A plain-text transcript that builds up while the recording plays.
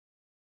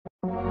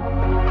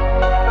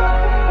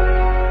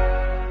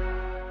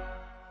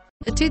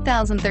The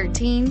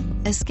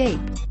 2013 Escape.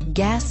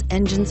 Gas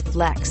engines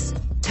flex,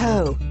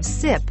 tow,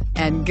 sip,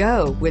 and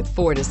go with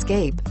Ford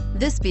Escape.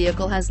 This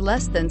vehicle has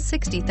less than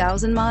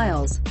 60,000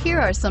 miles. Here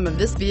are some of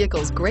this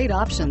vehicle's great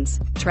options: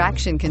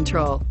 traction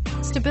control,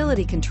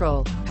 stability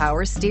control,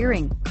 power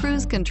steering,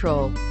 cruise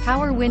control,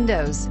 power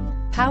windows,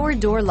 power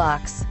door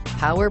locks,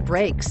 power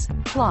brakes,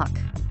 clock,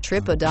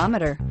 trip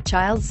odometer,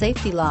 child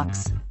safety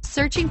locks.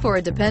 Searching for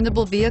a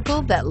dependable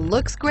vehicle that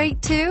looks great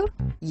too?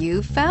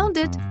 You found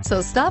it, so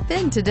stop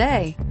in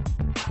today.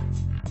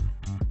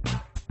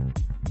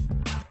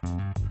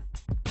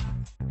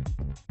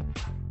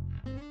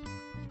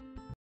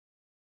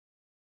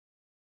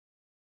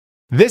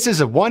 This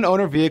is a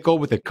one-owner vehicle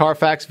with a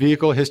Carfax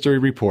Vehicle History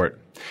Report.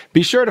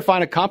 Be sure to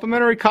find a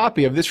complimentary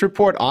copy of this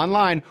report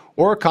online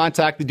or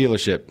contact the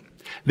dealership.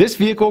 This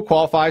vehicle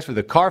qualifies for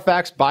the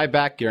Carfax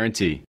Buyback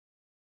Guarantee.